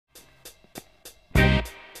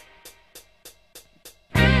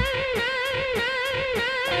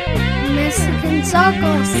Michigan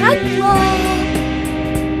Soccer Central.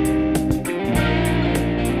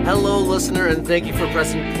 Hello, listener, and thank you for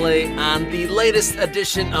pressing play on the latest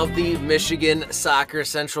edition of the Michigan Soccer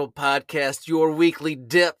Central podcast, your weekly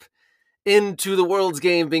dip into the world's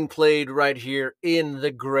game being played right here in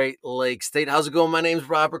the Great Lakes State. How's it going? My name's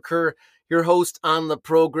Robert Kerr, your host on the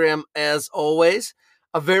program as always.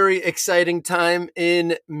 A very exciting time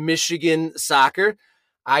in Michigan soccer.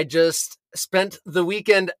 I just spent the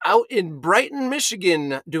weekend out in Brighton,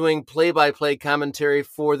 Michigan, doing play-by-play commentary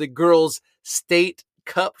for the girls' state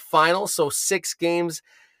cup final. So 6 games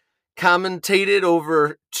commentated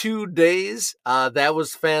over 2 days. That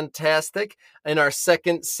was fantastic. In our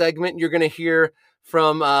second segment, you're going to hear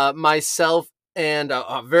from myself and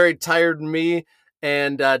a very tired me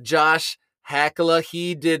and Josh Hakala.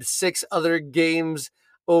 He did 6 other games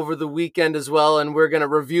over the weekend as well, and we're going to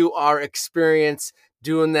review our experience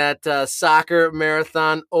doing that soccer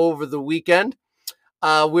marathon over the weekend.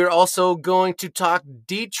 We're also going to talk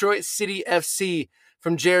Detroit City FC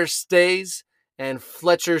from Staes and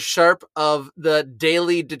Fletcher Sharpe of the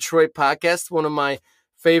Daily Detroit podcast, one of my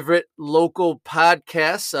favorite local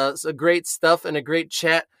podcasts. It's a great stuff and a great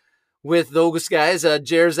chat with those guys.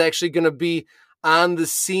 Jer's actually going to be on the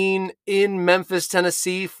scene in Memphis,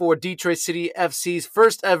 Tennessee for Detroit City FC's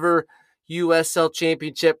first ever USL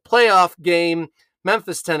Championship playoff game.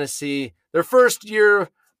 Memphis, Tennessee, their first year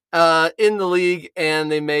in the league,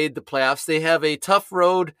 and they made the playoffs. They have a tough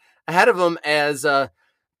road ahead of them as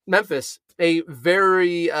Memphis, a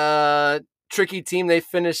very tricky team. They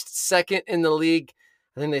finished second in the league.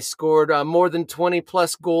 I think they scored more than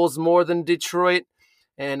 20-plus goals, more than Detroit,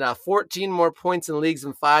 and 14 more points in leagues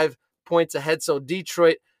and 5 points ahead. So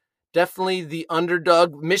Detroit, definitely the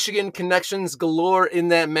underdog. Michigan connections galore in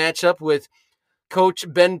that matchup with Coach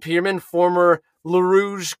Ben Pierman, former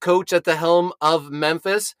LaRouge coach at the helm of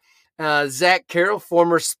Memphis. Zach Carroll,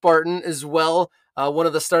 former Spartan as well, one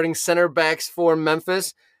of the starting center backs for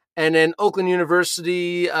Memphis. And then Oakland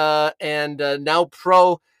University and now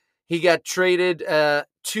pro. He got traded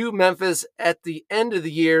to Memphis at the end of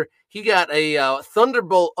the year. He got a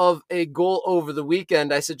thunderbolt of a goal over the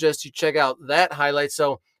weekend. I suggest you check out that highlight.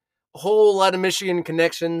 So a whole lot of Michigan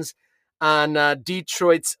connections on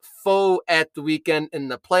Detroit's foe at the weekend in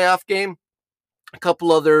the playoff game. A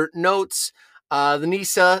couple other notes. The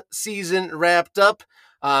NISA season wrapped up.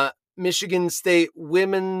 Michigan State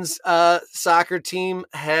women's soccer team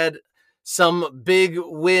had some big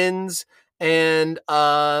wins, and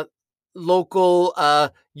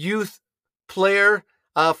local youth player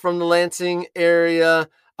from the Lansing area,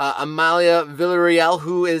 Amalia Villarreal,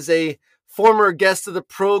 who is a former guest of the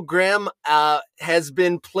program, has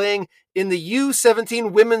been playing in the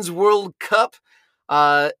U17 Women's World Cup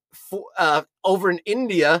over in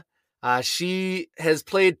India. She has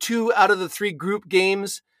played 2 out of the 3 group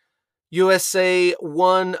games. USA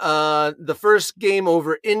won the first game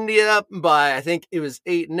over India by, I think it was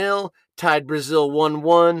 8-0, tied Brazil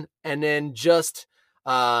 1-1, and then just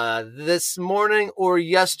this morning or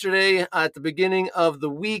yesterday at the beginning of the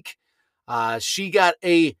week, she got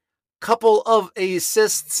a couple of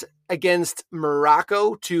assists against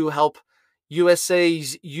Morocco to help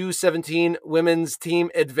USA's U17 women's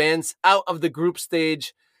team advance out of the group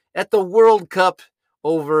stage at the World Cup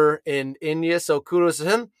over in India. So kudos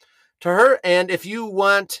to her. And if you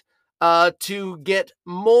want to get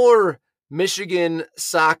more Michigan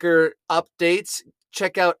soccer updates,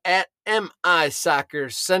 check out at MI Soccer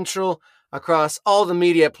Central across all the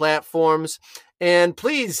media platforms. And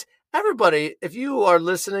please, everybody, if you are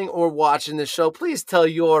listening or watching the show, please tell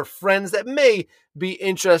your friends that may be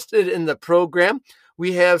interested in the program.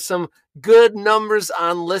 We have some good numbers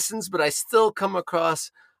on listens, but I still come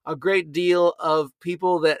across a great deal of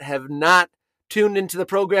people that have not tuned into the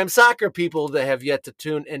program, soccer people that have yet to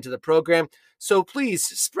tune into the program. So please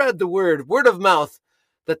spread the word of mouth,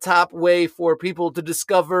 the top way for people to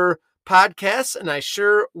discover podcasts, and I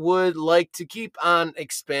sure would like to keep on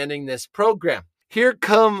expanding this program. Here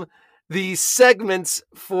come the segments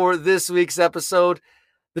for this week's episode.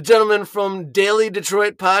 The gentlemen from Daily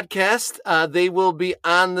Detroit podcast, they will be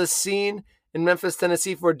on the scene in Memphis,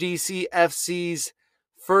 Tennessee for DCFC's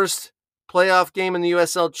first playoff game in the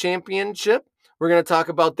USL Championship. We're going to talk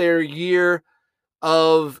about their year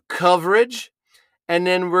of coverage. And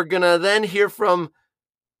then we're going to then hear from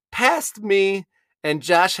past me and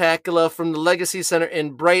Josh Hakala from the Legacy Center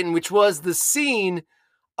in Brighton, which was the scene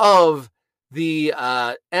of the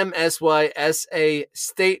MSYSA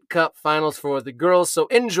State Cup Finals for the girls. So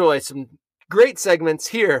enjoy some great segments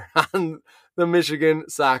here on the Michigan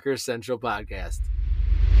Soccer Central podcast.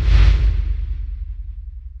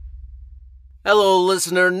 Hello,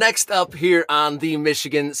 listener. Next up here on the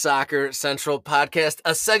Michigan Soccer Central podcast,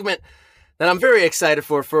 a segment that I'm very excited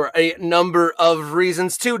for a number of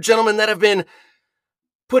reasons. Two gentlemen that have been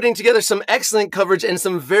putting together some excellent coverage and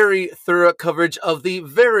some very thorough coverage of the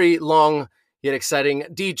very long yet exciting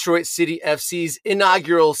Detroit City FC's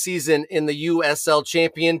inaugural season in the USL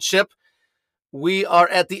Championship. We are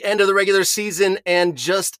at the end of the regular season and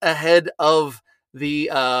just ahead of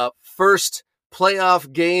the first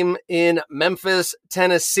playoff game in Memphis,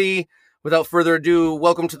 Tennessee. Without further ado,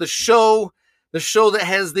 welcome to the show that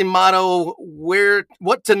has the motto,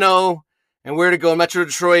 what to know and where to go in Metro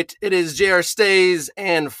Detroit. It is J.R. Staes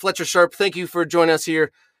and Fletcher Sharpe. Thank you for joining us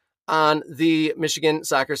here on the Michigan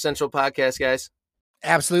Soccer Central podcast, guys.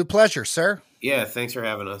 Absolute pleasure, sir. Yeah, thanks for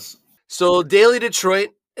having us. So Daily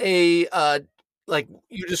Detroit, like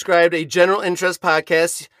you described, a general interest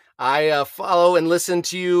podcast. I follow and listen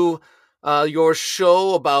to your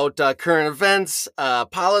show about current events,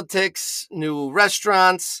 politics, new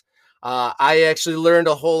restaurants. I actually learned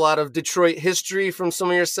a whole lot of Detroit history from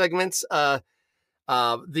some of your segments. The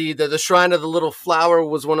Shrine of the Little Flower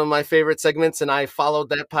was one of my favorite segments, and I followed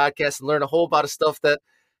that podcast and learned a whole lot of stuff that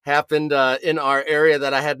happened in our area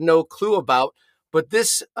that I had no clue about. But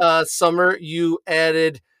this summer, you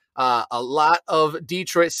added a lot of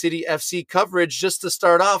Detroit City FC coverage. Just to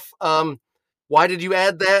start off, why did you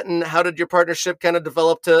add that, and how did your partnership kind of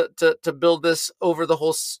develop to build this over the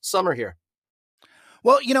whole summer here?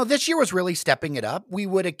 Well, this year was really stepping it up. We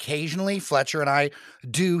would occasionally, Fletcher and I,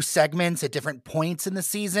 do segments at different points in the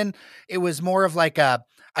season. It was more of like a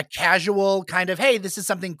casual kind of, hey, this is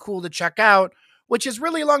something cool to check out, which is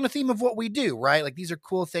really along the theme of what we do, right? Like these are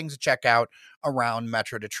cool things to check out around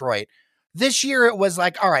Metro Detroit. This year it was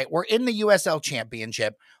like, all right, we're in the USL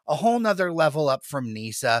Championship, a whole nother level up from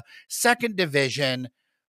NISA, second division.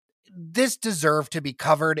 This deserved to be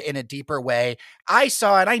covered in a deeper way. I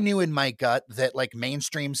saw it. I knew in my gut that like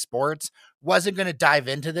mainstream sports wasn't going to dive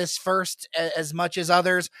into this first as much as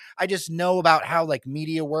others. I just know about how like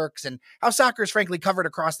media works and how soccer is frankly covered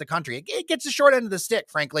across the country. It gets the short end of the stick,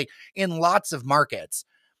 frankly, in lots of markets.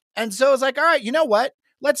 And so I was like, all right, you know what?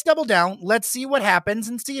 Let's double down. Let's see what happens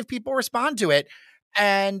and see if people respond to it.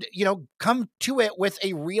 And, come to it with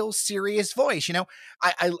a real serious voice.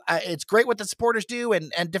 I it's great what the supporters do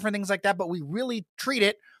and different things like that, but we really treat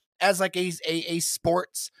it as like a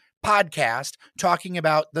sports podcast talking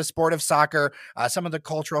about the sport of soccer, some of the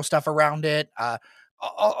cultural stuff around it,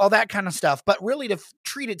 all that kind of stuff, but really to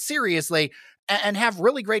treat it seriously and have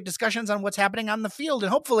really great discussions on what's happening on the field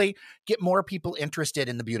and hopefully get more people interested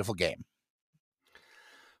in the beautiful game.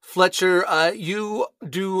 Fletcher, you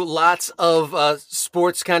do lots of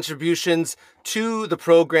sports contributions to the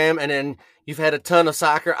program, and then you've had a ton of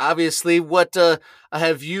soccer, obviously. What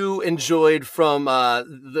have you enjoyed from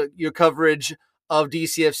your coverage of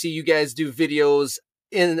DCFC? You guys do videos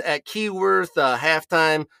at Keyworth,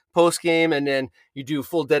 halftime, postgame, and then you do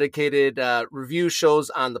full dedicated review shows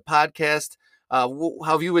on the podcast. How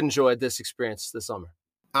have you enjoyed this experience this summer?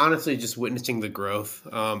 Honestly, just witnessing the growth.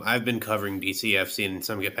 I've been covering DCFC in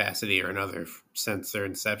some capacity or another since their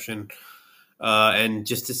inception. And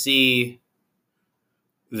just to see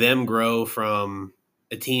them grow from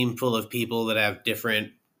a team full of people that have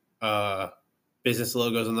different business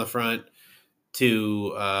logos on the front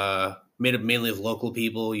to made up mainly of local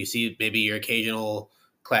people. You see maybe your occasional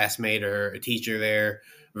classmate or a teacher there,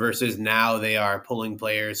 versus now they are pulling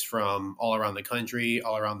players from all around the country,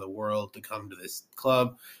 all around the world to come to this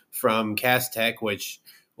club, from Cass Tech, which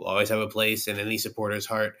will always have a place in any supporter's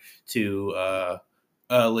heart, to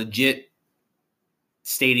a legit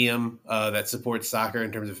stadium that supports soccer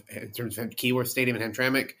in terms of Keyworth Stadium in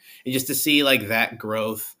Hamtramck, and just to see like that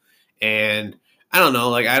growth. And I don't know,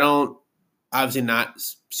 like I don't obviously not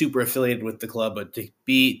super affiliated with the club, but to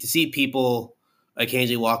see people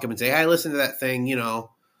occasionally walk up and say, "Hey, listen to that thing,"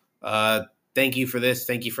 thank you for this,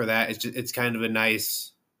 thank you for that. It's kind of a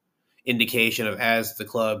nice indication of, as the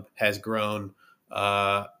club has grown,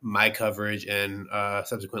 my coverage and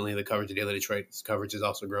subsequently the coverage of Daily Detroit's coverage has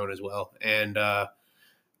also grown as well. And I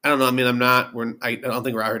don't know. I mean, I don't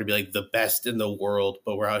think we're out here to be like the best in the world,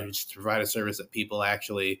 but we're out here just to provide a service that people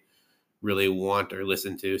actually really want or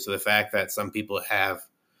listen to. So the fact that some people have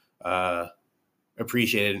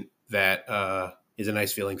appreciated that is a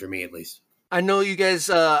nice feeling for me, at least. I know you guys,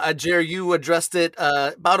 Jer, you addressed it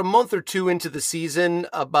about a month or two into the season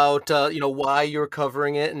about, why you're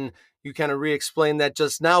covering it, and you kind of re-explained that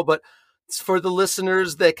just now. But for the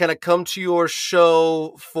listeners that kind of come to your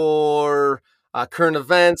show for current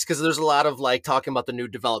events, because there's a lot of like talking about the new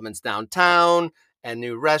developments downtown and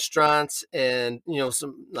new restaurants and,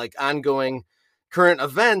 some like ongoing current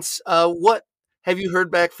events. What have you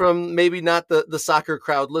heard back from maybe not the soccer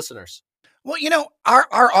crowd listeners? Well,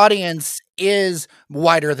 our audience is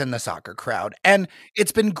wider than the soccer crowd, and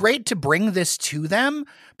it's been great to bring this to them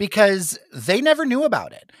because they never knew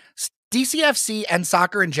about it. DCFC and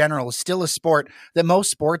soccer in general is still a sport that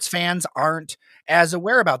most sports fans aren't as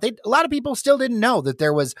aware about. A lot of people still didn't know that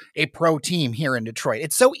there was a pro team here in Detroit.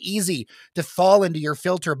 It's so easy to fall into your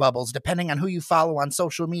filter bubbles depending on who you follow on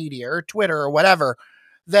social media or Twitter or whatever,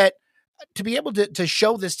 that to be able to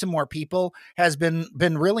show this to more people has been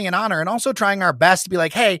really an honor, and also trying our best to be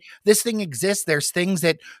like, hey, this thing exists. There's things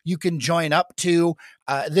that you can join up to.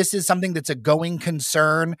 This is something that's a going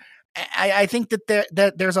concern. I think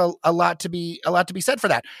that there's a lot to be said for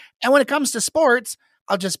that. And when it comes to sports,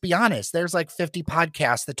 I'll just be honest. There's like 50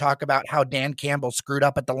 podcasts that talk about how Dan Campbell screwed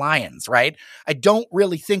up at the Lions, right? I don't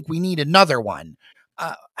really think we need another one.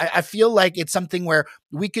 I feel like it's something where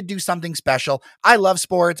we could do something special. I love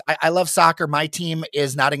sports. I love soccer. My team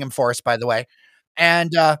is Nottingham Forest, by the way.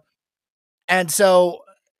 And so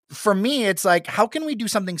for me, it's like, how can we do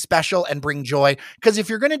something special and bring joy? Because if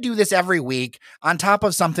you're going to do this every week on top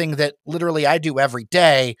of something that literally I do every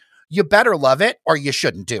day, you better love it or you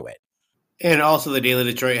shouldn't do it. And also the Daily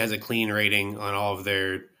Detroit has a clean rating on all of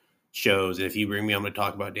their shows. And if you bring me on to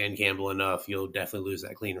talk about Dan Campbell enough, you'll definitely lose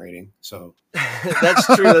that clean rating. So That's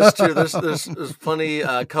true. That's true. There's plenty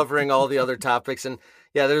covering all the other topics, and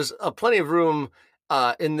yeah, there's plenty of room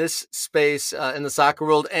in this space in the soccer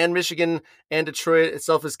world. And Michigan and Detroit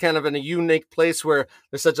itself is kind of in a unique place where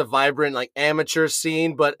there's such a vibrant like amateur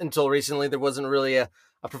scene, but until recently there wasn't really a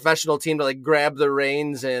professional team to like grab the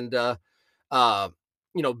reins and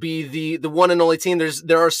be the one and only team.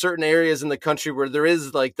 There are certain areas in the country where there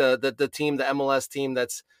is like the team, the MLS team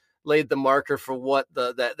that's laid the marker for what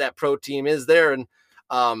that pro team is there. And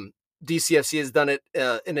DCFC has done it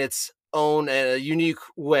in its own unique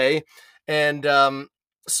way. And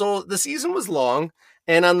so the season was long.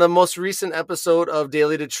 And on the most recent episode of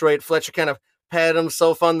Daily Detroit, Fletcher kind of patted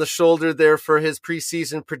himself on the shoulder there for his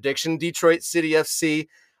preseason prediction. Detroit City FC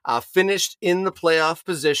finished in the playoff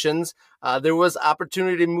positions. There was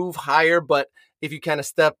opportunity to move higher, but if you kind of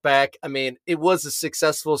step back, I mean, it was a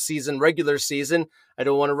successful season, regular season. I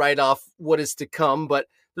don't want to write off what is to come, but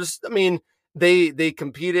they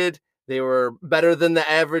competed. They were better than the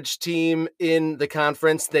average team in the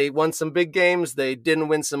conference. They won some big games. They didn't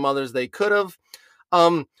win some others they could have.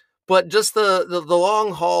 But just the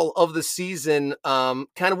long haul of the season, kind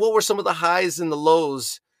of what were some of the highs and the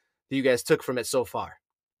lows that you guys took from it so far?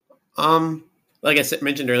 Like I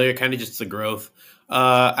mentioned earlier, kind of just the growth.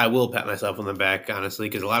 I will pat myself on the back, honestly,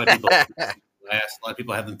 because a lot of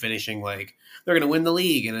people have them finishing like they're going to win the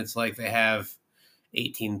league, and it's like they have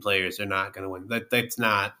 18 players. They're not going to win. That's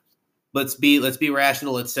not. Let's be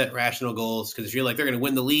rational. Let's set rational goals, because if you're like they're going to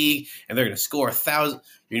win the league and they're going to score 1,000,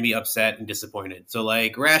 you're going to be upset and disappointed. So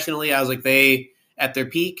like rationally, I was like they at their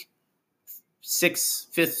peak,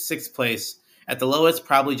 sixth place. At the lowest,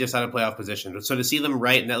 probably just out of playoff position. So to see them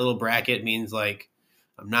right in that little bracket means like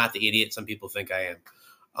I'm not the idiot some people think I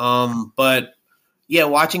am. But yeah,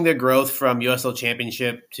 watching their growth from USL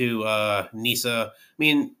Championship to NISA. I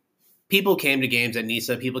mean, people came to games at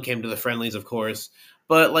NISA. People came to the friendlies, of course.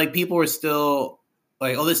 But like people were still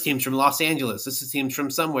like, oh, this team's from Los Angeles. This team's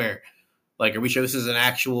from somewhere. Like, are we sure this is an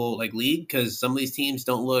actual like league? Because some of these teams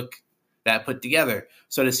don't look that put together.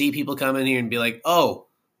 So to see people come in here and be like, oh,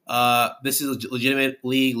 this is a legitimate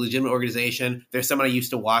league, legitimate organization. There's someone I used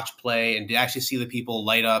to watch play, and to actually see the people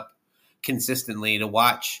light up consistently to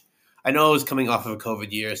watch. I know it was coming off of a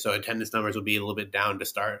COVID year, so attendance numbers will be a little bit down to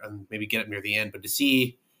start and maybe get up near the end. But to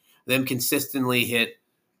see them consistently hit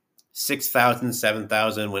 6,000,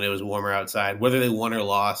 7,000 when it was warmer outside, whether they won or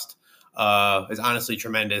lost, is honestly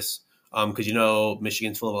tremendous. Because,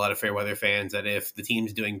 Michigan's full of a lot of fair weather fans that if the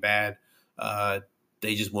team's doing bad,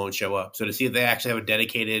 they just won't show up. So to see if they actually have a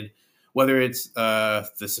dedicated, whether it's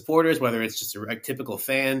the supporters, whether it's just a typical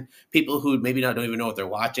fan, people who maybe don't even know what they're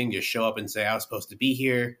watching, just show up and say, I was supposed to be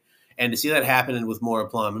here. And to see that happen with more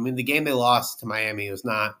aplomb. I mean, the game they lost to Miami was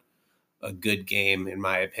not a good game, in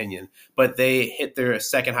my opinion. But they hit their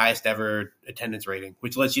second highest ever attendance rating,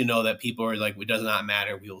 which lets you know that people are like, it does not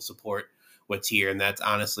matter. We will support what's here. And that's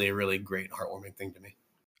honestly a really great, heartwarming thing to me.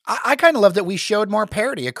 I kind of love that we showed more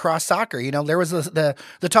parity across soccer. There was the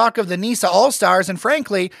talk of the NISA All-Stars, and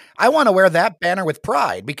frankly, I want to wear that banner with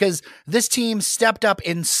pride because this team stepped up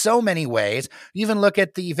in so many ways. You even look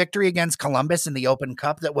at the victory against Columbus in the Open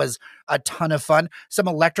Cup. That was a ton of fun. Some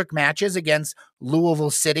electric matches against Louisville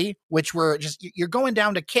City, which were just, you're going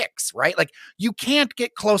down to kicks, right? Like you can't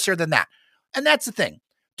get closer than that. And that's the thing.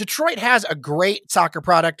 Detroit has a great soccer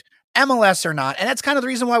product. MLS or not. And that's kind of the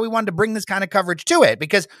reason why we wanted to bring this kind of coverage to it,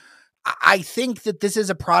 because I think that this is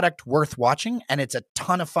a product worth watching and it's a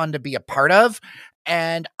ton of fun to be a part of.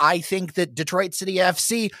 And I think that Detroit City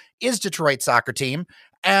FC is Detroit's soccer team.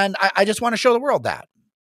 And I just want to show the world that.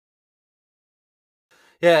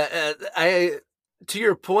 Yeah, to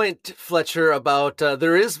your point, Fletcher, about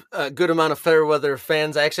there is a good amount of fair weather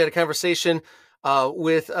fans. I actually had a conversation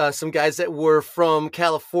with some guys that were from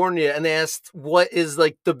California, and they asked, what is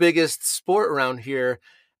like the biggest sport around here?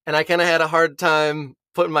 And I kind of had a hard time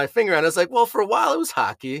putting my finger on it. I was like, well, for a while it was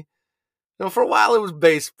hockey. For a while it was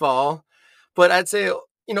baseball. But I'd say,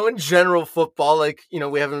 in general, football, like,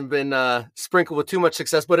 we haven't been sprinkled with too much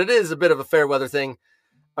success, but it is a bit of a fair weather thing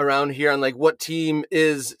around here on like what team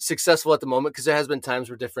is successful at the moment, because there has been times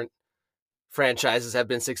where different franchises have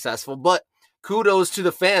been successful. But kudos to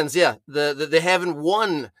the fans. Yeah, they haven't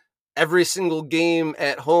won every single game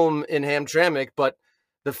at home in Hamtramck, but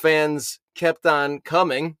the fans kept on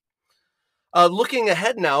coming. Looking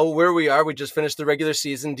ahead now, where we are, we just finished the regular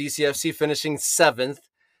season, DCFC finishing 7th,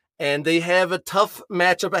 and they have a tough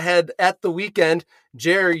matchup ahead at the weekend.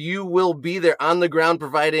 Jer, you will be there on the ground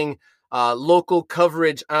providing local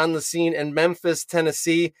coverage on the scene in Memphis,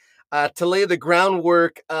 Tennessee. To lay the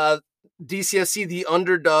groundwork, DCFC, the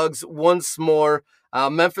underdogs once more.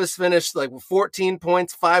 Memphis finished like 14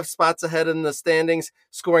 points, 5 spots ahead in the standings,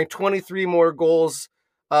 scoring 23 more goals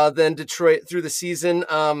than Detroit through the season.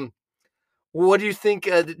 What do you think?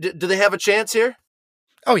 Do they have a chance here?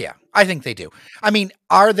 Oh yeah, I think they do. I mean,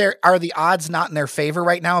 are the odds not in their favor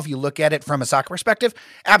right now if you look at it from a soccer perspective?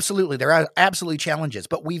 Absolutely. There are absolutely challenges,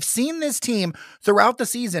 but we've seen this team throughout the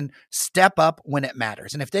season step up when it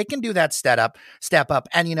matters. And if they can do that step up,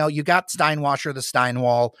 and you got Steinwasser, the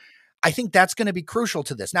Steinwall, I think that's going to be crucial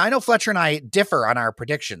to this. Now, I know Fletcher and I differ on our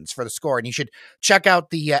predictions for the score, and you should check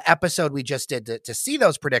out the episode we just did to see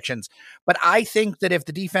those predictions. But I think that if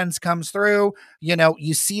the defense comes through,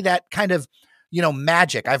 you see that kind of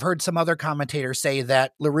magic. I've heard some other commentators say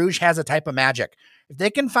that LaRouge has a type of magic. If they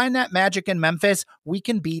can find that magic in Memphis, we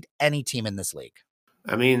can beat any team in this league.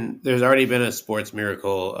 I mean, there's already been a sports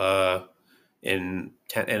miracle in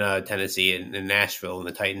Tennessee and in Nashville, and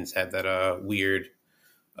the Titans had that weird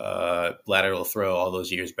lateral throw all those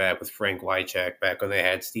years back with Frank Wycheck, back when they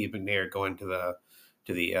had Steve McNair going to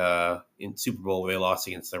the in Super Bowl where they lost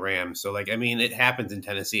against the Rams. So, it happens in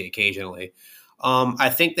Tennessee occasionally. I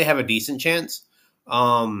think they have a decent chance.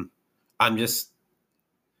 I'm just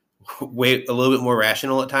a little bit more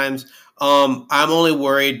rational at times. I'm only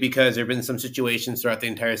worried because there have been some situations throughout the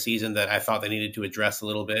entire season that I thought they needed to address a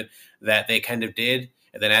little bit that they kind of did.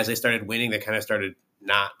 And then as they started winning, they kind of started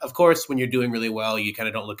not. Of course, when you're doing really well, you kind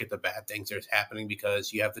of don't look at the bad things that are happening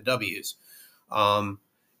because you have the W's. Some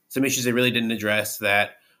issues they really didn't address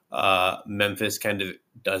that Memphis kind of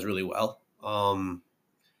does really well.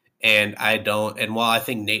 And while I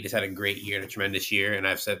think Nate has had a great year and a tremendous year, and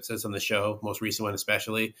I've said this on the show, most recent one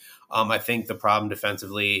especially, I think the problem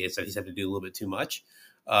defensively is that he's had to do a little bit too much.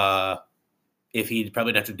 If he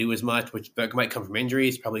probably didn't have to do as much, which might come from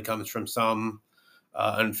injuries, probably comes from some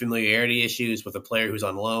unfamiliarity issues with a player who's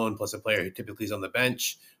on loan, plus a player who typically is on the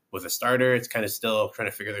bench with a starter. It's kind of still trying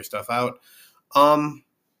to figure their stuff out.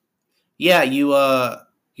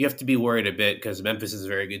 You have to be worried a bit because Memphis is a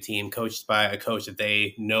very good team, coached by a coach that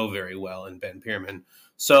they know very well in Ben Pierman.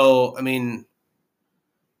 So,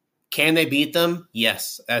 can they beat them?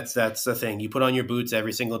 Yes, that's the thing. You put on your boots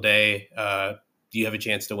every single day. Do you have a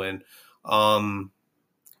chance to win?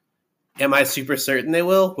 Am I super certain they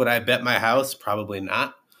will? Would I bet my house? Probably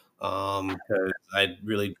not, because I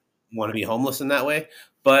really want to be homeless in that way.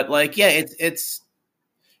 But it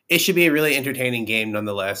should be a really entertaining game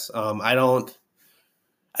nonetheless.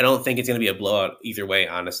 I don't think it's going to be a blowout either way,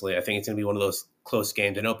 honestly. I think it's going to be one of those close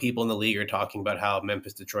games. I know people in the league are talking about how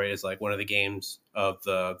Memphis-Detroit is like one of the games of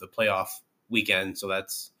the playoff weekend, so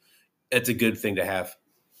it's a good thing to have.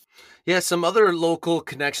 Yeah, some other local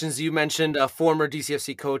connections. You mentioned former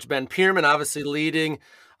DCFC coach Ben Pierman, obviously leading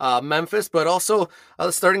Memphis, but also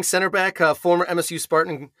the starting center back, former MSU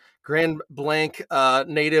Spartan Grand Blanc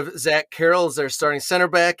native Zach Carroll is their starting center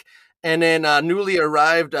back. And then newly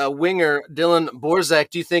arrived winger Dylan Borzak.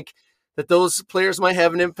 Do you think that those players might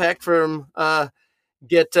have an impact from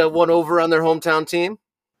get one over on their hometown team?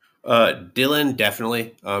 Dylan,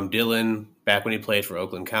 definitely. Dylan, back when he played for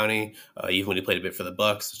Oakland County, even when he played a bit for the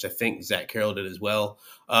Bucks, which I think Zach Carroll did as well.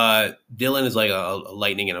 Dylan is like a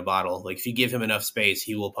lightning in a bottle. Like if you give him enough space,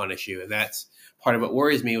 he will punish you. And that's part of what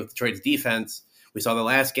worries me with Detroit's defense. We saw the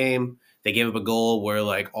last game. They gave up a goal where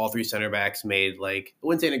all three center backs made I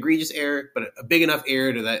wouldn't say an egregious error, but a big enough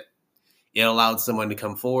error to that It allowed someone to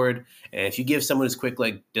come forward. And if you give someone who's quick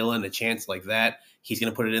like Dylan a chance like that, he's going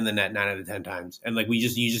to put it in the net 9 out of 10 times. And like, you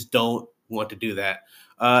just don't want to do that.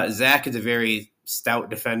 Zach is a very stout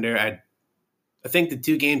defender. I think the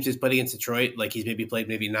 2 games he's played against Detroit, like he's maybe played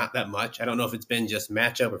maybe not that much. I don't know if it's been just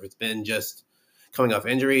matchup or if it's been just coming off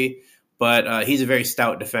injury, but he's a very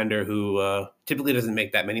stout defender who typically doesn't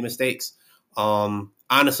make that many mistakes.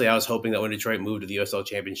 Honestly, I was hoping that when Detroit moved to the USL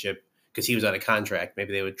Championship, because he was out of contract,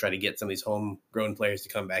 maybe they would try to get some of these homegrown players to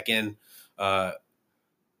come back in. I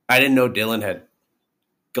didn't know Dylan had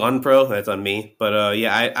gone pro. That's on me. But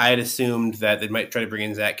yeah, I had assumed that they might try to bring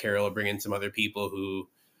in Zach Carroll or bring in some other people who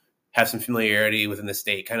have some familiarity within the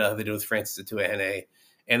state, kind of how they did with Francis Atuahene.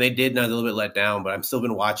 And they did, and I was a little bit let down, but I'm still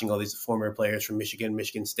been watching all these former players from Michigan,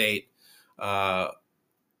 Michigan State, other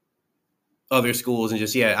schools, and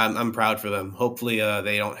just, yeah, I'm proud for them. Hopefully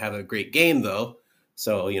they don't have a great game, though,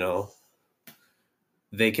 so,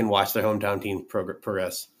 they can watch their hometown team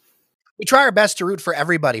progress. We try our best to root for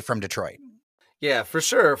everybody from Detroit. Yeah, for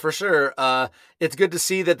sure. It's good to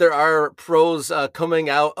see that there are pros coming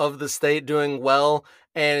out of the state doing well,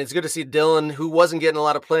 and it's good to see Dylan, who wasn't getting a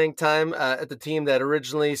lot of playing time at the team that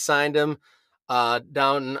originally signed him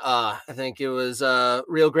down, I think it was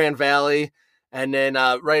Rio Grande Valley, and then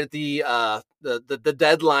right at the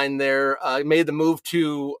deadline there, made the move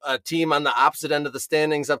to a team on the opposite end of the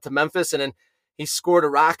standings up to Memphis, and then he scored a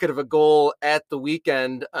rocket of a goal at the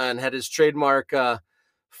weekend and had his trademark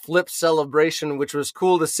flip celebration, which was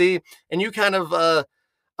cool to see. And you kind of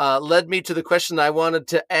led me to the question I wanted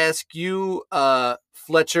to ask you,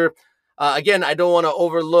 Fletcher. Again, I don't want to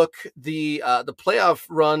overlook the playoff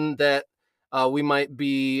run that we might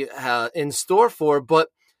be in store for, but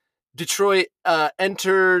Detroit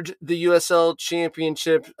entered the USL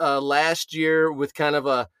Championship last year with kind of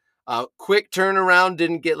a quick turnaround,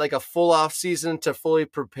 didn't get like a full off season to fully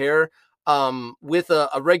prepare. With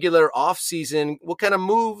a regular off season, what kind of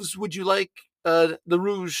moves would you like the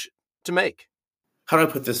Rouge to make? How do I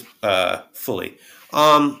put this fully?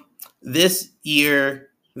 This year,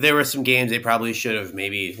 there were some games they probably should have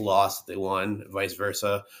maybe lost. They won, vice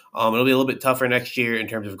versa. It'll be a little bit tougher next year in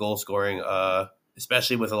terms of goal scoring,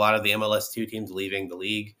 especially with a lot of the MLS2 teams leaving the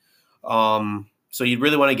league. So you'd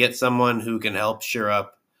really want to get someone who can help shore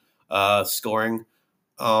up scoring,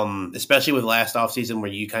 especially with last offseason where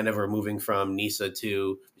you kind of were moving from NISA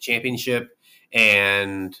to the championship,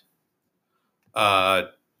 and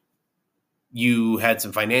you had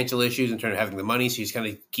some financial issues in terms of having the money, so you just kind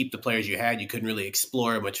of keep the players you had. You couldn't really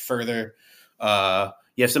explore much further.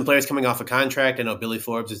 You have some players coming off a contract. I know Billy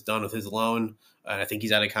Forbes is done with his loan, and I think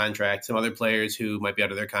he's out of contract. Some other players who might be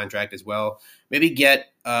out of their contract as well. Maybe get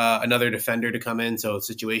another defender to come in, so a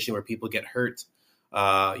situation where people get hurt,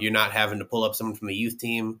 you're not having to pull up someone from the youth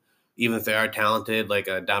team. Even if they are talented, like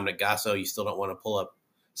Dominic Gasso, you still don't want to pull up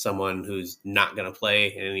someone who's not going to play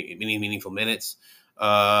in any meaningful minutes.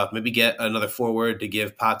 Maybe get another forward to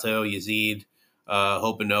give Pato, Yazid,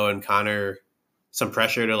 Hopino, and Connor some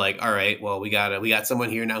pressure to, like, all right, well, we got someone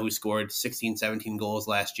here now who scored 16, 17 goals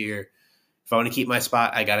last year. If I want to keep my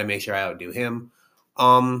spot, I got to make sure I outdo him.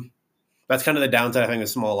 That's kind of the downside of having a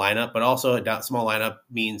small lineup, but also a small lineup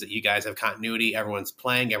means that you guys have continuity. Everyone's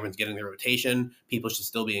playing, everyone's getting their rotation. People should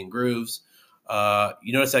still be in grooves.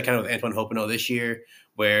 You notice that kind of with Antoine Hopino this year,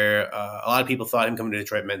 where a lot of people thought him coming to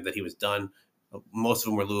Detroit meant that he was done. Most of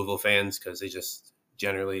them were Louisville fans because they just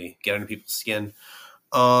generally get under people's skin.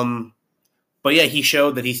 But yeah, he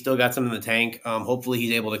showed that he still got some in the tank. Hopefully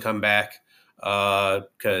he's able to come back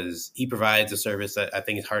because he provides a service that I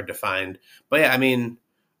think is hard to find. But yeah, I mean,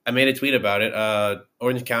 I made a tweet about it.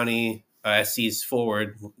 Orange County SC's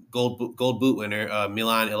forward, gold boot winner,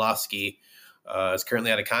 Milan Ilovsky, is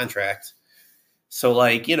currently out of contract. So,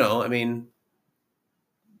 like, I mean,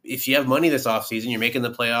 if you have money this offseason, you're making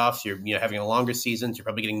the playoffs, you're having a longer season, you're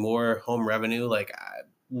probably getting more home revenue. Like,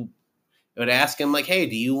 I would ask him, like, hey,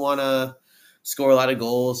 do you want to score a lot of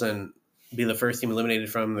goals and be the first team eliminated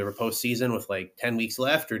from the postseason with like 10 weeks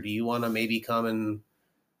left? Or do you want to maybe come and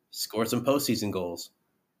score some postseason goals?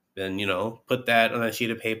 Then, put that on a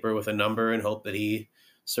sheet of paper with a number and hope that he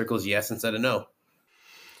circles yes instead of no.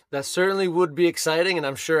 That certainly would be exciting, and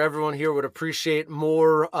I'm sure everyone here would appreciate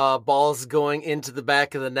more balls going into the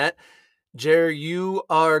back of the net. Jer, you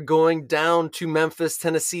are going down to Memphis,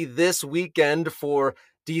 Tennessee this weekend for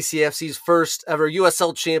DCFC's first ever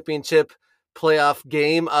USL Championship playoff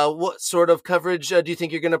game. What sort of coverage do you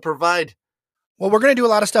think you're going to provide? Well, we're going to do a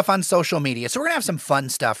lot of stuff on social media, so we're going to have some fun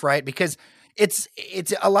stuff, right? Because it's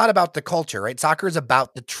a lot about the culture, right? Soccer is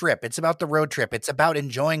about the trip. It's about the road trip. It's about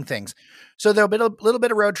enjoying things. So there'll be a little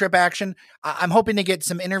bit of road trip action. I'm hoping to get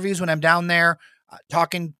some interviews when I'm down there.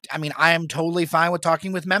 I am totally fine with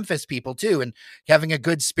talking with Memphis people too, and having a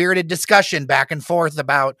good spirited discussion back and forth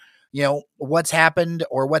about, what's happened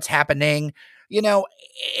or what's happening.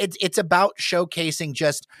 It's about showcasing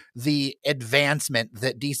just the advancement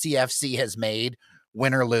that DCFC has made,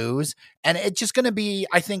 win or lose. And it's just going to be,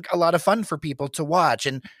 I think, a lot of fun for people to watch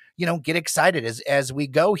and, get excited as we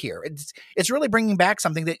go here. It's really bringing back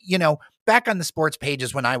something that, back on the sports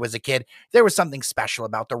pages when I was a kid, there was something special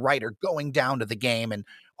about the writer going down to the game and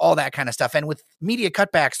all that kind of stuff. And with media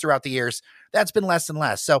cutbacks throughout the years, that's been less and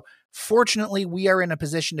less. So fortunately, we are in a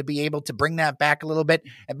position to be able to bring that back a little bit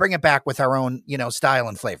and bring it back with our own, style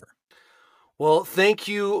and flavor. Well, thank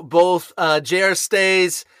you both, J.R.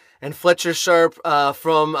 Staes and Fletcher Sharpe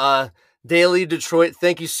from Daily Detroit.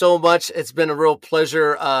 Thank you so much. It's been a real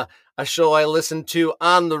pleasure. A show I listen to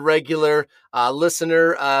on the regular,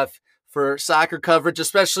 listener for soccer coverage,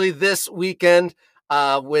 especially this weekend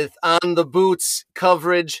with On the Boots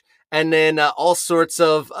coverage, and then all sorts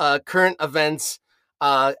of current events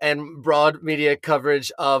and broad media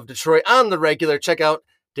coverage of Detroit on the regular. Check out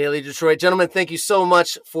Daily Detroit. Gentlemen, thank you so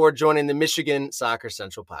much for joining the Michigan Soccer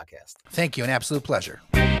Central podcast. Thank you. An absolute pleasure.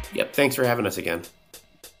 Yep. Thanks for having us again.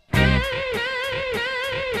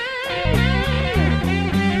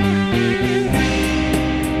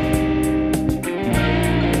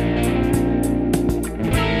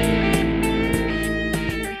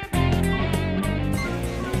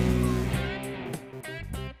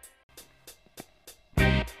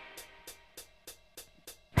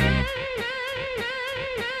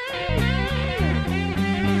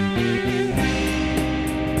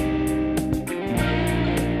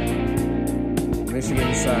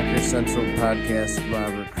 Michigan Soccer Central podcast,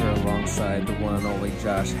 Robert Kerr alongside the one and only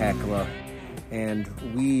Josh Hakala. And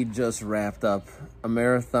we just wrapped up a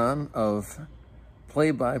marathon of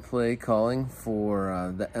play-by-play calling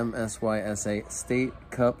for the MSYSA State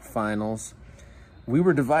Cup Finals. We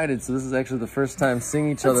were divided, so this is actually the first time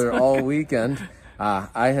seeing each other all weekend.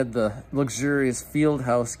 I had the luxurious field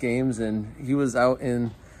house games, and he was out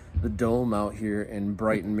in the dome out here in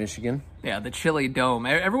Brighton, Michigan. Yeah, the chilly dome.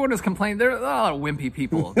 Everyone was complaining. There are a lot of wimpy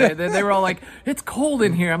people. They were all like, it's cold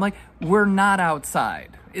in here. I'm like, we're not outside.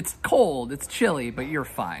 It's cold. It's chilly, but you're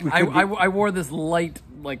fine. I wore this light,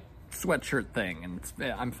 sweatshirt thing,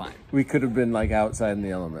 and I'm fine. We could have been, outside in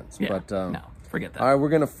the elements. Yeah, but no, forget that. All right, we're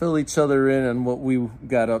going to fill each other in on what we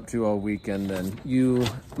got up to all weekend. And you,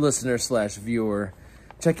 listener/viewer,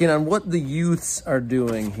 check in on what the youths are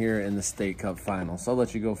doing here in the State Cup Finals. So I'll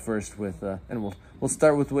let you go first with, and we'll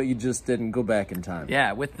start with what you just did and go back in time.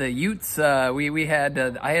 Yeah, with the youths, we had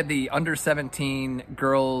I had the under-17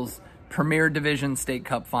 girls Premier Division State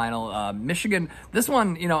Cup Final. Michigan, this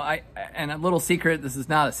one, and a little secret, this is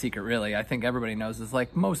not a secret really, I think everybody knows this,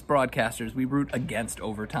 like most broadcasters, we root against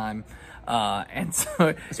overtime. And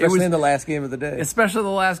so especially in the last game of the day. Especially the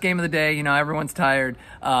last game of the day, everyone's tired.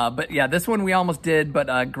 But yeah, this one we almost did,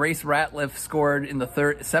 but Grace Ratliff scored in the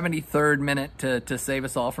 73rd minute to save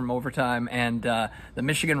us all from overtime. And the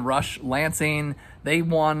Michigan Rush Lansing, they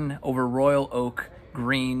won over Royal Oak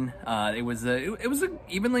Green. It was a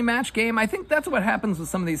evenly matched game. I think that's what happens with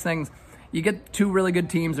some of these things. You get two really good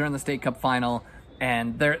teams, they're in the State Cup Final,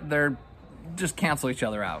 and they're just cancel each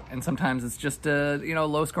other out, and sometimes it's just a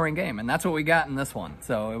low scoring game, and that's what we got in this one.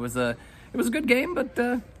 So it was a good game, but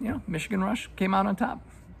Michigan Rush came out on top.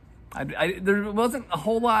 There wasn't a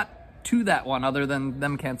whole lot to that one other than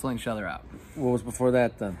them canceling each other out. What was before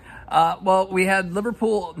that then? Well, we had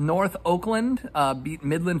Liverpool North Oakland beat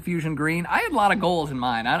Midland Fusion Green. I had a lot of goals in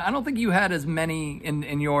mine. I don't think you had as many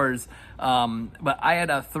in yours, but I had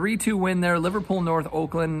a 3-2 win there. Liverpool North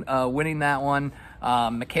Oakland winning that one.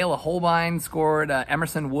 Michaela Holbein scored.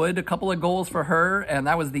 Emerson Wood, a couple of goals for her, and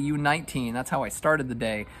that was the U19. That's how I started the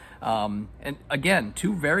day. And again,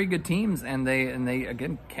 two very good teams, and they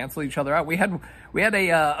again cancel each other out. We had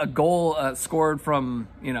a goal scored from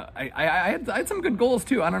I had some good goals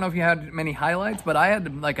too. I don't know if you had many highlights, but I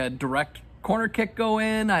had like a direct corner kick go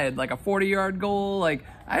in. I had like a 40-yard goal. I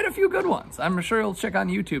had a few good ones. I'm sure you'll check on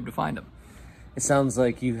YouTube to find them. It sounds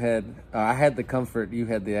like you had. I had the comfort. You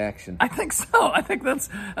had the action. I think so. I think that's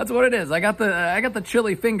what it is. I got the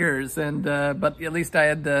chilly fingers, and but at least I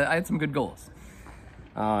had some good goals.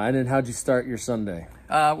 And then how'd you start your Sunday?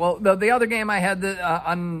 Well, the other game I had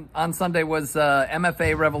on Sunday was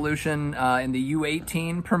MFA Revolution in the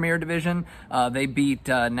U18 Premier Division. They beat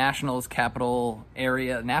Nationals Capital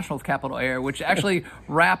Area, which actually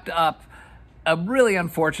wrapped up a really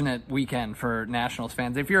unfortunate weekend for Nationals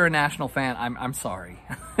fans. If you're a National fan, I'm sorry.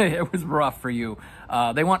 It was rough for you.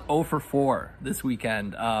 They went 0 for 4 this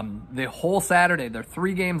weekend. The whole Saturday, there are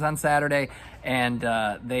 3 games on Saturday, and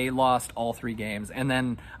they lost all 3 games. And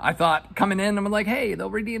then I thought coming in, I'm like, hey,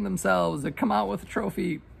 they'll redeem themselves. They come out with a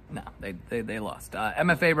trophy. No, they lost.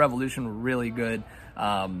 MFA Revolution were really good.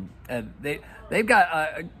 They've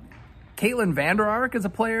got Caitlin Vander Ark is a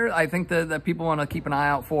player I think that people want to keep an eye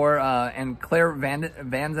out for, and Claire Van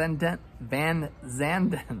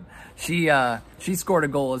Zanden. She scored a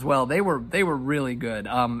goal as well. They were really good.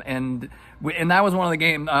 And that was one of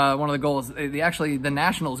the goals. The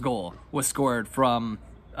Nationals goal was scored from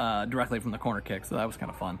directly from the corner kick, so that was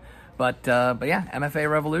kind of fun. But yeah,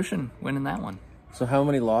 MFA Revolution winning that one. So how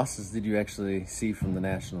many losses did you actually see from the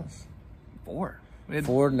Nationals? 4.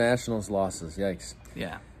 4 Nationals losses. Yikes.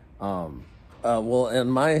 Yeah. Well, on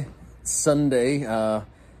my Sunday, there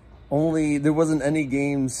wasn't any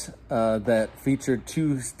games that featured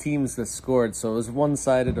 2 teams that scored, so it was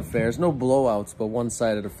one-sided affairs. No blowouts, but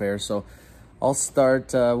one-sided affairs. So I'll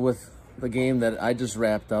start with the game that I just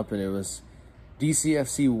wrapped up, and it was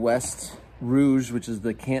DCFC West Rouge, which is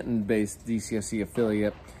the Canton-based DCFC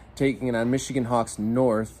affiliate, taking it on Michigan Hawks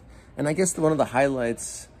North. And I guess one of the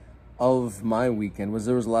highlights of my weekend was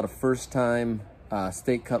there was a lot of first-time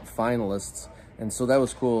State Cup finalists, and so that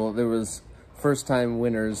was cool. There was first-time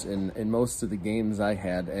winners in most of the games I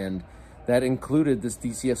had, and that included this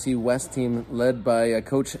DCFC West team led by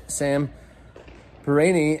Coach Sam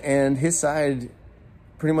Perani, and his side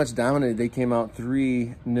pretty much dominated. They came out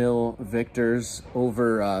 3-0 victors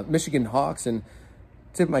over Michigan Hawks, and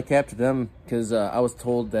tip my cap to them because I was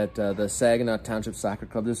told that the Saginaw Township Soccer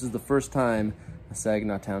Club, this is the first time a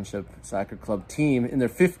Saginaw Township Soccer Club team in their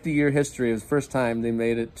 50-year history, it was the first time they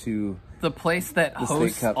made it to the place that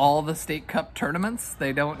hosts all the State Cup tournaments.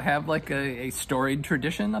 They don't have like a storied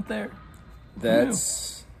tradition up there.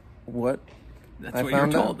 That's what I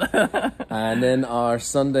found you're told. And then our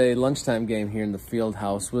Sunday lunchtime game here in the field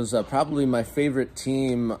house was probably my favorite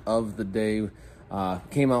team of the day.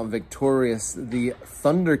 Came out victorious. The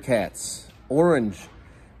Thundercats, Orange,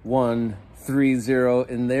 won 3-0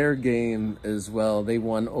 in their game as well. They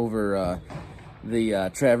won over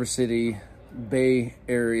the Traverse City Bay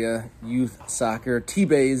Area Youth Soccer,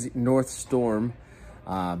 T-Bay's North Storm.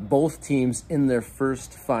 Both teams in their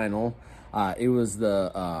first final. It was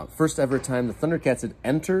the first ever time the Thundercats had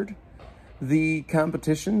entered the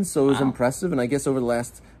competition, so it was impressive. And I guess over the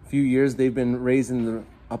last few years, they've been raising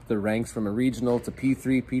up the ranks from a regional to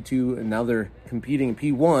P3, P2, and now they're competing in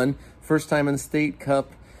P1. First time in the State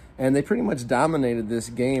Cup, and they pretty much dominated this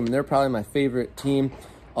game. And they're probably my favorite team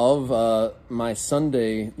of my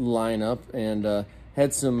Sunday lineup, and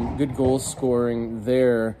had some good goal scoring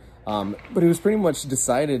there. But it was pretty much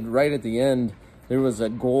decided right at the end. There was a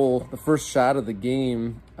goal, the first shot of the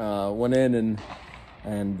game went in,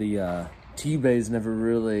 and the T-Bays never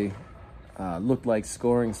really looked like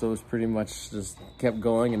scoring, so it was pretty much just kept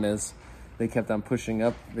going, and as they kept on pushing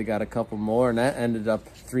up, they got a couple more, and that ended up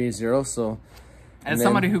 3-0. So, as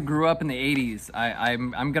somebody who grew up in the 80s,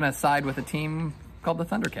 I'm going to side with a team called the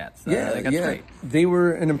Thundercats. That's great. They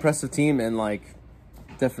were an impressive team, and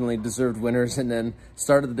definitely deserved winners, and then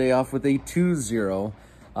started the day off with a 2-0.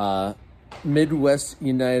 Midwest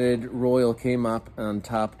United Royal came up on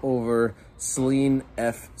top over Saline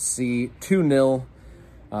FC 2-0.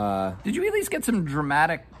 Did you at least get some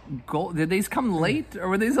dramatic goal? Did these come late, or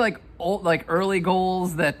were these early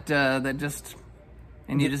goals that just,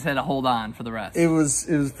 and you just had to hold on for the rest? It was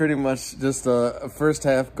pretty much just a first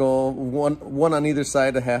half goal, one on either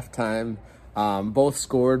side at halftime. Both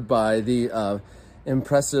scored by the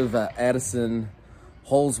impressive Addison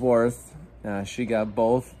Holsworth. She got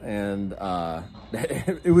both, and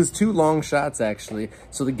it was 2 long shots, actually.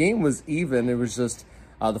 So the game was even. It was just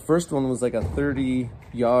the first one was like a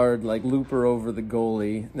 30-yard looper over the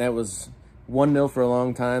goalie. And that was 1-0 for a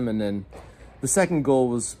long time, and then the second goal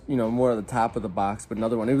was more at the top of the box, but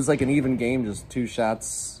another one. It was like an even game, just 2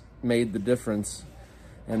 shots made the difference,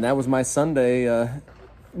 and that was my Sunday.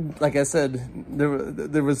 Like I said,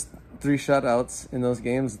 there was 3 shutouts in those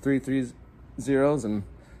games, 3-3-0s, and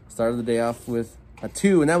started the day off with a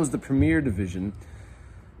 2, and that was the Premier Division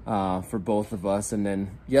for both of us. And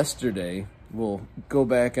then yesterday, we'll go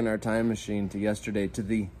back in our time machine to yesterday to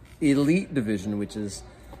the Elite Division, which is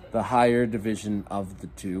the higher division of the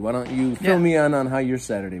 2. Why don't you fill me on how your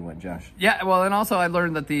Saturday went, Josh? Yeah, well, and also I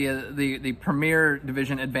learned that the Premier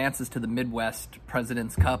Division advances to the Midwest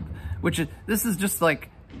President's Cup, this is just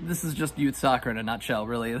this is just youth soccer in a nutshell,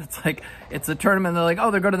 really. It's like, it's a tournament. They're like,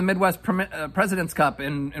 oh, they're going to the Midwest President's Cup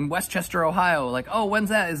in Westchester, Ohio. Like, oh, when's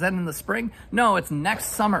that? Is that in the spring? No, it's next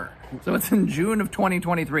summer. So it's in June of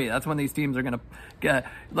 2023. That's when these teams are going to get,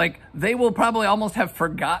 like, they will probably almost have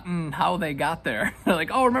forgotten how they got there. They're like,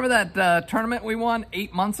 oh, remember that tournament we won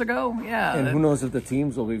 8 months ago? Yeah. And who knows if the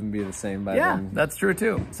teams will even be the same by then. Yeah, that's true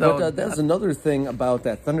too. So but that's another thing about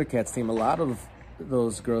that Thundercats team. A lot of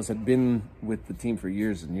those girls had been with the team for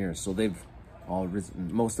years and years, so they've all risen.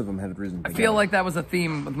 Most of them had risen together. I feel like that was a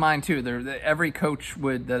theme with mine too. Every coach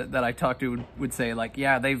that I talked to would say, like,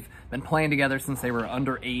 yeah, they've been playing together since they were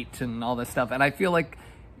under 8 and all this stuff. And I feel like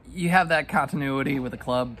you have that continuity with the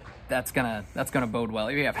club. That's gonna bode well.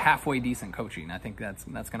 If you have halfway decent coaching, I think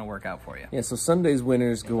that's gonna work out for you. Yeah. So Sunday's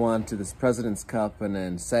winners go on to this President's Cup, and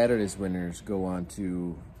then Saturday's winners go on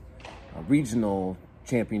to a regional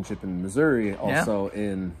championship in Missouri, also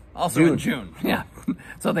in June. Yeah.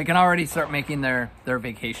 So they can already start making their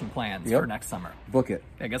vacation plans for next summer. Book it.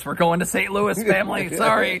 I guess we're going to St. Louis, family.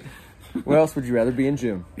 Sorry. Where else would you rather be in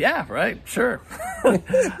June? Yeah, right. Sure.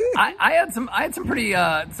 I had some pretty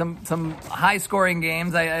some high scoring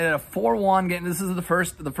games. I had a 4-1 game. This is the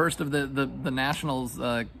first of the Nationals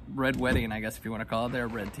red wedding, I guess, if you want to call it. They're a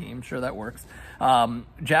red team. Sure, that works.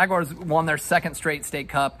 Jaguars won their second straight state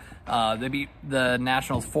cup. They beat the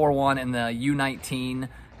Nationals 4-1 in the U19.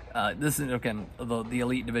 This is again the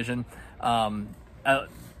elite division.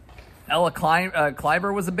 Ella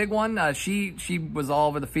Kleiber was a big one. She was all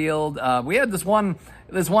over the field. We had this one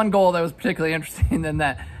goal that was particularly interesting in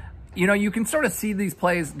that, you know, you can sort of see these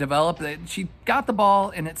plays develop. She got the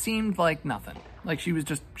ball and it seemed like nothing. Like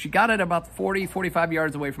she got it about 40, 45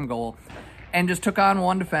 yards away from goal and just took on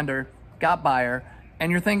one defender, got by her,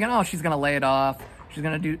 and you're thinking, oh, she's going to lay it off. She's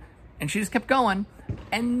going to do, and she just kept going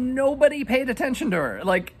and nobody paid attention to her.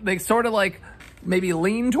 Like they sort of like maybe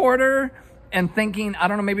leaned toward her and thinking, I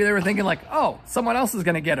don't know, maybe they were thinking like, oh, someone else is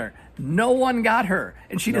going to get her. No one got her.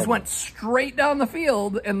 And she just went straight down the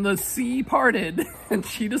field and the sea parted and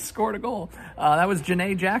she just scored a goal. That was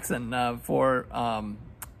Janae Jackson for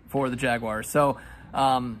the Jaguars. So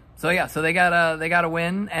they got a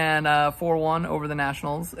win and 4-1 over the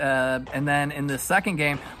Nationals. And then in the second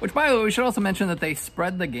game, which by the way, we should also mention that they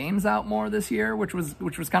spread the games out more this year, which was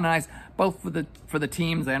kind of nice, both for the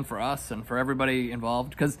teams and for us and for everybody involved.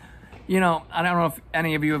 Because, you know, I don't know if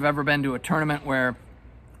any of you have ever been to a tournament where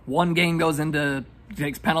one game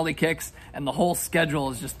takes penalty kicks and the whole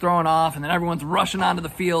schedule is just thrown off and then everyone's rushing onto the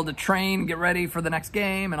field to train, get ready for the next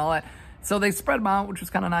game and all that. So they spread them out, which was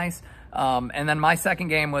kind of nice. And then my second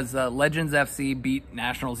game was Legends FC beat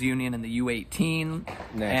Nationals Union in the U18.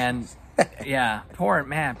 Nationals. And yeah, poor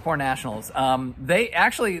Nationals.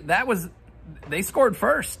 They scored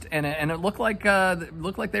first, and it looked like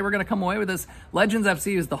they were going to come away with this. Legends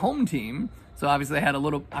FC is the home team, so obviously they had a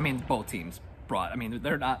little. I mean, both teams brought. I mean,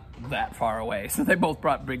 they're not that far away, so they both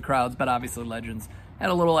brought big crowds. But obviously, Legends had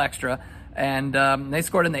a little extra, and they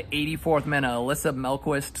scored in the 84th minute. Alyssa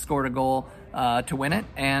Melquist scored a goal to win it,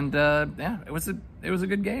 and it was a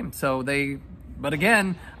good game. So but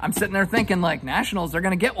again, I'm sitting there thinking like Nationals, they're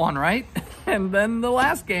going to get one, right? And then the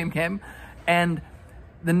last game came, and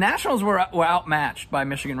the Nationals were outmatched by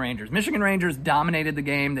Michigan Rangers. Michigan Rangers dominated the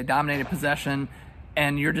game. They dominated possession,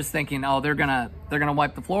 and you're just thinking, oh, they're gonna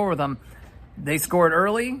wipe the floor with them. They scored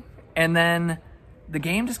early, and then the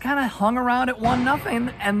game just kind of hung around at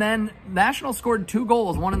 1-0, and then Nationals scored 2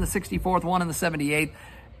 goals, one in the 64th, one in the 78th,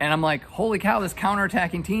 and I'm like, holy cow, this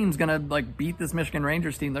counterattacking team's gonna like beat this Michigan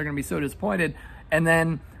Rangers team. They're gonna be so disappointed. And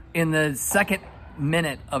then in the second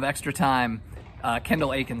minute of extra time,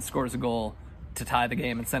 Kendall Aikens scores a goal to tie the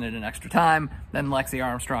game and send it in extra time. Then Lexi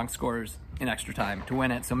Armstrong scores in extra time to win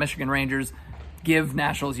it. So Michigan Rangers give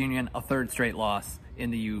Nationals Union a third straight loss in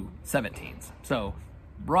the U17s. So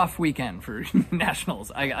rough weekend for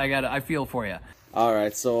Nationals. I feel for you. All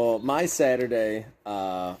right, so my Saturday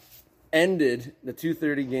ended, the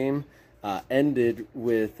 2:30 game ended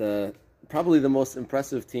with probably the most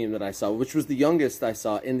impressive team that I saw, which was the youngest I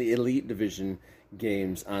saw in the Elite Division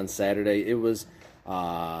games on Saturday. It was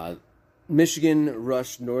Michigan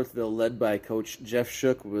Rush Northville, led by Coach Jeff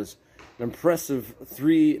Shook. Was an impressive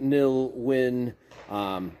 3-0 win.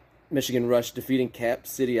 Michigan Rush defeating Cap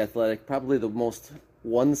City Athletic, probably the most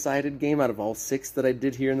one-sided game out of all 6 that I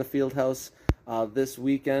did here in the Fieldhouse this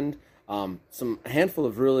weekend. Some handful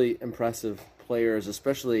of really impressive players,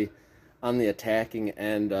 especially on the attacking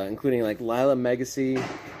end, including like Lila Megacy,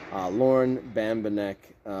 Lauren Bambanek,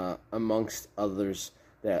 amongst others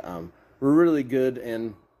that were really good.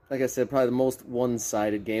 And like I said, probably the most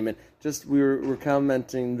one-sided game. And just we were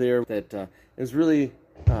commenting there that it was really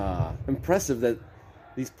impressive that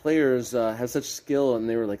these players have such skill, and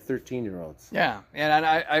they were like 13-year-olds. Yeah, and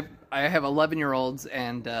I have 11-year-olds,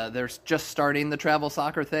 and they're just starting the travel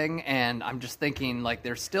soccer thing, and I'm just thinking, like,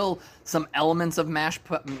 there's still some elements of mosh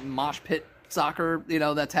pit soccer,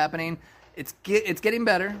 that's happening. It's getting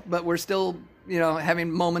better, but we're still,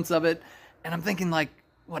 having moments of it, and I'm thinking, like,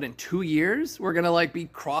 what, in 2 years we're gonna like be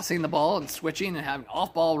crossing the ball and switching and having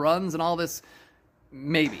off-ball runs and all this?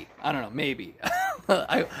 Maybe. I don't know. Maybe.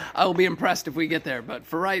 I will be impressed if we get there. But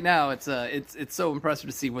for right now, it's so impressive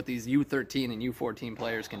to see what these U13 and U14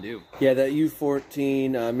 players can do. Yeah, that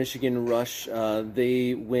U14 Michigan Rush,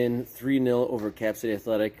 they win 3-0 over Cap City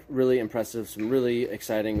Athletic. Really impressive. Some really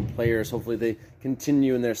exciting players. Hopefully they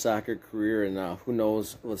continue in their soccer career, and who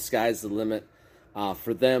knows, the sky's the limit.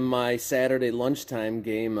 For them, my Saturday lunchtime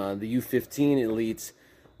game, the U15 Elites,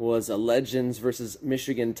 was a Legends versus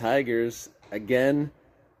Michigan Tigers. Again,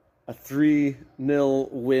 a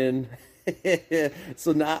 3-0 win.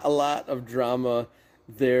 So not a lot of drama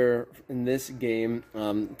there in this game.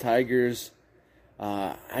 Tigers,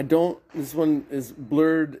 this one is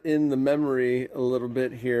blurred in the memory a little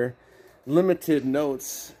bit here. Limited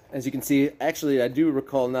notes, as you can see. Actually, I do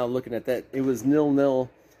recall now looking at that. It was 0-0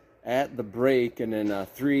 at the break, and then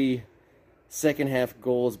 3 second-half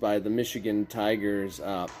goals by the Michigan Tigers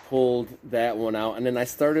pulled that one out. And then I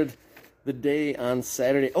started the day on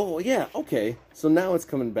Saturday. Oh, yeah, okay. So now it's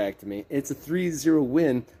coming back to me. It's a 3-0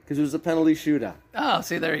 win because it was a penalty shootout. Oh,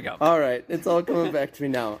 see, there you go. All right, it's all coming back to me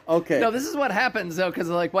now. Okay. No, this is what happens, though, because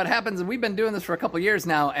like what happens, and we've been doing this for a couple years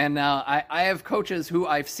now, and I have coaches who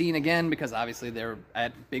I've seen again because obviously they're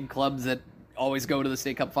at big clubs that always go to the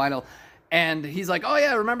state cup final. And he's like, oh,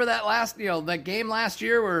 yeah, remember that that game last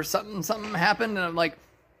year where something happened? And I'm like,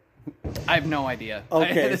 I have no idea.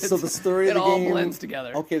 Okay, so the story of the game... It all blends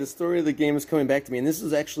together. Okay, the story of the game is coming back to me, and this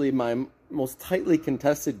was actually my most tightly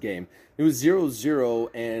contested game. It was 0-0,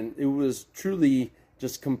 and it was truly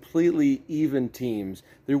just completely even teams.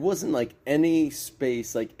 There wasn't, like, any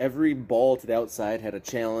space. Like, every ball to the outside had a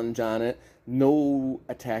challenge on it. No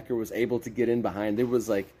attacker was able to get in behind. There was,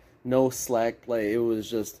 like, no slack play. It was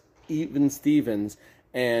just even Stevens.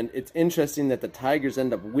 And it's interesting that the Tigers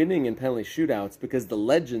end up winning in penalty shootouts because the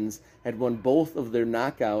Legends had won both of their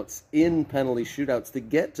knockouts in penalty shootouts to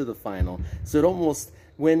get to the final. So it almost,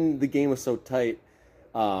 when the game was so tight,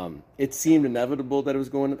 it seemed inevitable that it was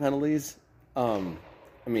going to penalties. Credit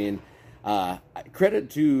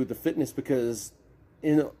to the fitness because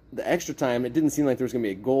in the extra time, it didn't seem like there was going to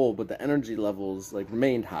be a goal, but the energy levels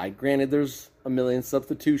remained high. Granted, there's a million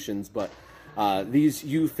substitutions, but these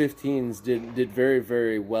U15s did very,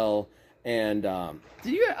 very well. And I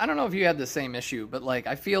don't know if you had the same issue, but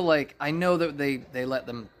I feel like I know that they let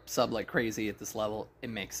them sub like crazy at this level. It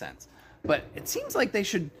makes sense, but it seems like they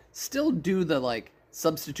should still do the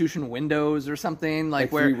substitution windows or something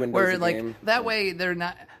where that way they're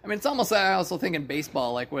not. I mean, it's almost I also think in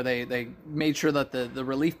baseball where they made sure that the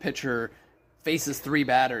relief pitcher faces 3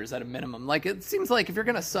 batters at a minimum. It seems like if you're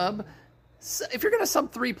gonna sub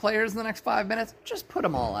 3 players in the next 5 minutes, just put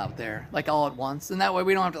them all out there, all at once. And that way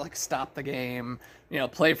we don't have to, stop the game,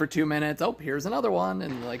 play for 2 minutes. Oh, here's another one,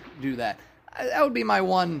 and, do that. That would be my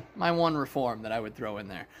one reform that I would throw in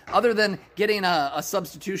there. Other than getting a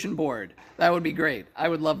substitution board, that would be great. I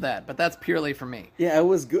would love that, but that's purely for me. Yeah, I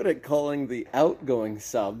was good at calling the outgoing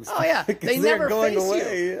subs. Oh, yeah. They never going face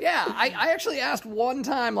away. You. Yeah, I actually asked one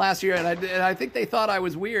time last year, and I think they thought I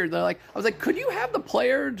was weird. I was like, could you have the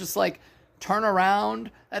player just, turn around?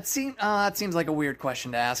 That seems like a weird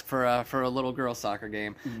question to ask for a little girl soccer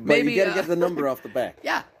game. But maybe you got to get the number off the back.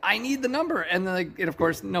 Yeah, I need the number, and of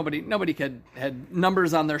course nobody had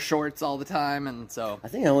numbers on their shorts all the time, and so I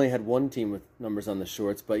think I only had one team with numbers on the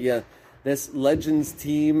shorts. But yeah, this Legends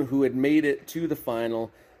team who had made it to the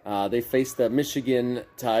final, they faced the Michigan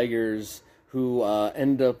Tigers, who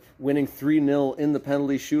end up winning 3-0 in the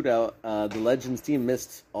penalty shootout. The Legends team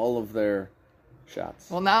missed all of their shots.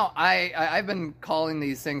 Well, now I've been calling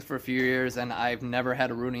these things for a few years, and I've never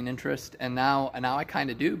had a rooting interest, and now I kind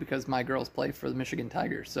of do because my girls play for the Michigan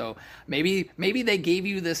Tigers. So maybe they gave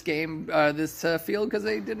you this game, this field, because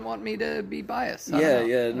they didn't want me to be biased.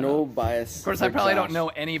 No bias. Of course, I probably don't know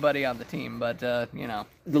anybody on the team, but The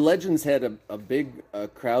Legends had a big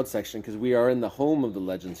crowd section because we are in the home of the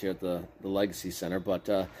Legends here at the Legacy Center, but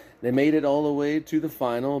they made it all the way to the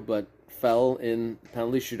final, but fell in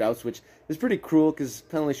penalty shootouts, which is pretty cruel because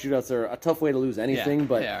penalty shootouts are a tough way to lose anything.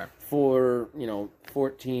 But for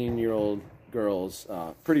 14-year-old girls,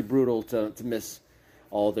 pretty brutal to miss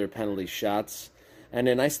all their penalty shots. And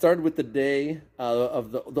then I started with the day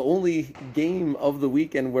of the only game of the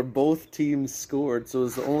weekend where both teams scored. So it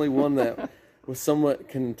was the only one that was somewhat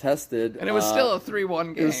contested. And it was still a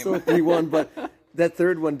 3-1 game. It was still a 3-1, but that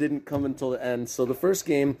third one didn't come until the end. So the first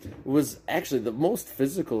game was actually the most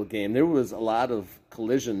physical game. There was a lot of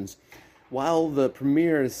collisions. While the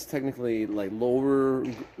Premier is technically like lower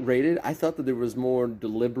rated, I thought that there was more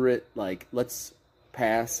deliberate, like, let's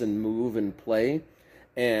pass and move and play.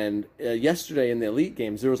 And yesterday in the Elite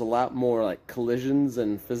games, there was a lot more like collisions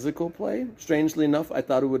and physical play. Strangely enough, I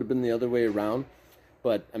thought it would have been the other way around.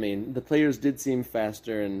 But, I mean, the players did seem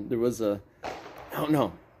faster, and there was I don't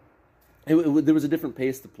know. There was a different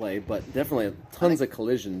pace to play, but definitely tons of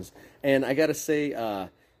collisions. And I got to say,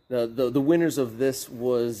 the winners of this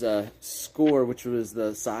was SCORE, which was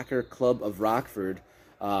the soccer club of Rockford.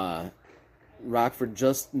 Rockford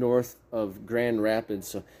just north of Grand Rapids,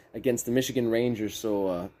 so against the Michigan Rangers.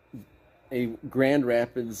 So a Grand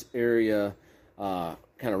Rapids area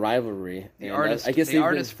kind of rivalry. The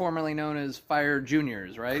artist formerly known as Fire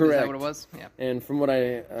Juniors, right? Correct. Is that what it was? Yeah. And from what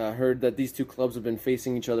I heard, that these two clubs have been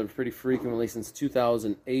facing each other pretty frequently since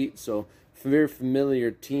 2008, so very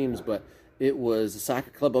familiar teams, but it was the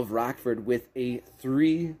Soccer Club of Rockford with a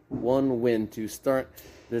 3-1 win to start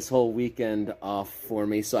this whole weekend off for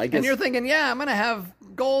me. So I guess, and you're thinking, yeah, I'm going to have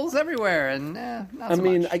goals everywhere, and not so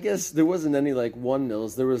much. I guess there wasn't any like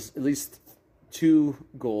 1-0s. There was at least 2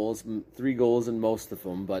 goals, 3 goals in most of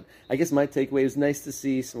them. But I guess my takeaway is nice to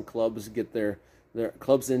see some clubs get their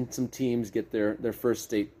clubs and some teams get their first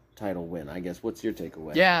state title win. I guess. What's your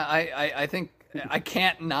takeaway? Yeah, I think I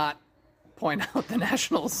can't not point out the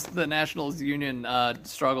Nationals Union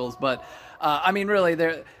struggles, but I mean,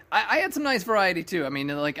 really, I had some nice variety too. I mean,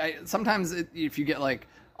 like sometimes if you get like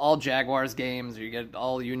all Jaguars games or you get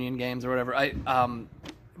all Union games or whatever,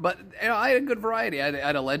 but you know, I had a good variety. I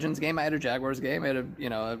had a Legends game, I had a Jaguars game, I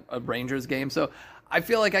had a Rangers game. So I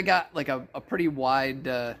feel like I got like a pretty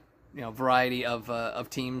wide variety of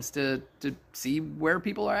teams to see where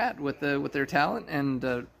people are at with their talent,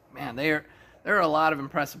 and man, there are a lot of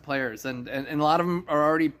impressive players, and a lot of them are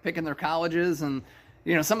already picking their colleges, and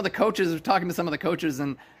some of the coaches, talking to some of the coaches,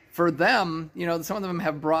 and for them, some of them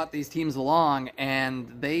have brought these teams along,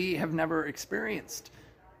 and they have never experienced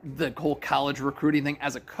the whole college recruiting thing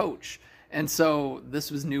as a coach, and so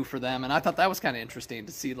this was new for them, and I thought that was kind of interesting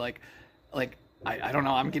to see, like I don't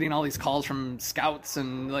know, I'm getting all these calls from scouts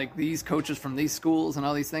and like these coaches from these schools and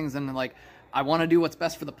all these things, and like I want to do what's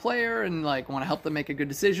best for the player and like want to help them make a good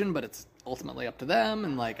decision, but it's ultimately up to them,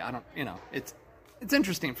 and like I don't, it's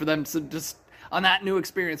interesting for them to just on that new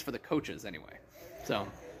experience for the coaches anyway. So,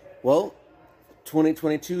 well,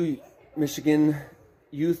 2022 Michigan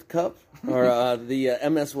Youth Cup or the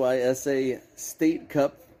MSYSA State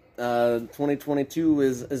Cup 2022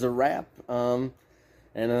 is a wrap. And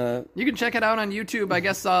you can check it out on YouTube. I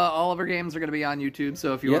guess all of our games are going to be on YouTube,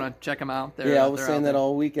 so if you want to check them out, I was saying that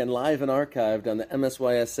all weekend, live and archived on the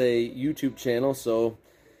MSYSA YouTube channel. So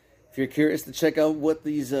if you're curious to check out what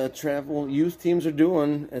these travel youth teams are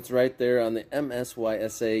doing, it's right there on the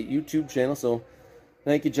MSYSA YouTube channel. So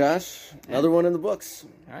thank you, Josh. Another one in the books.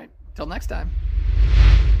 All right. Till next time.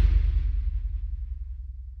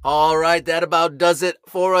 All right, that about does it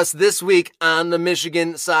for us this week on the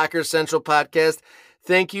Michigan Soccer Central podcast.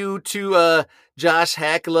 Thank you to Josh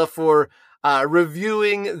Hakala for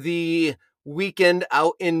reviewing the weekend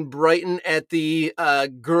out in Brighton at the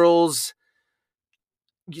girls'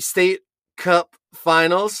 state cup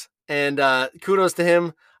finals, and kudos to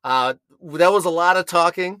him. That was a lot of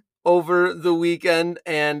talking over the weekend,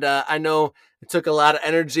 and I know it took a lot of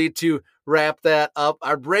energy to wrap that up.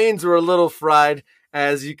 Our brains were a little fried,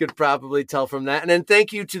 as you could probably tell from that. And then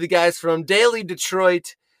thank you to the guys from Daily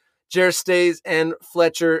Detroit, Staes and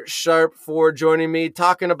Fletcher Sharpe, for joining me,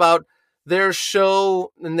 talking about their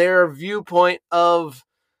show and their viewpoint of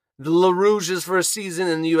the La Rouge's first season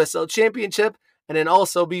in the USL Championship. And then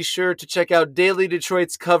also be sure to check out Daily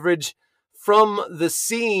Detroit's coverage from the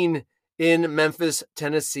scene in Memphis,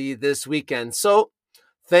 Tennessee this weekend. So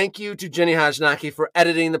thank you to Jenny Hajnaki for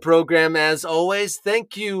editing the program as always.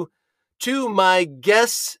 Thank you to my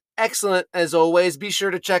guests, excellent as always. Be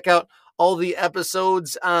sure to check out all the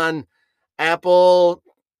episodes on Apple,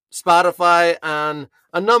 Spotify, on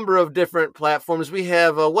a number of different platforms. We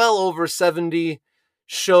have well over 70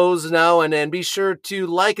 shows now, and then be sure to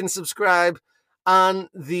like and subscribe on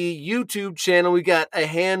the YouTube channel. We got a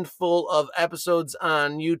handful of episodes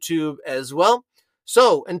on YouTube as well.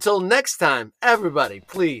 So until next time, everybody,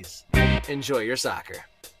 please enjoy your soccer.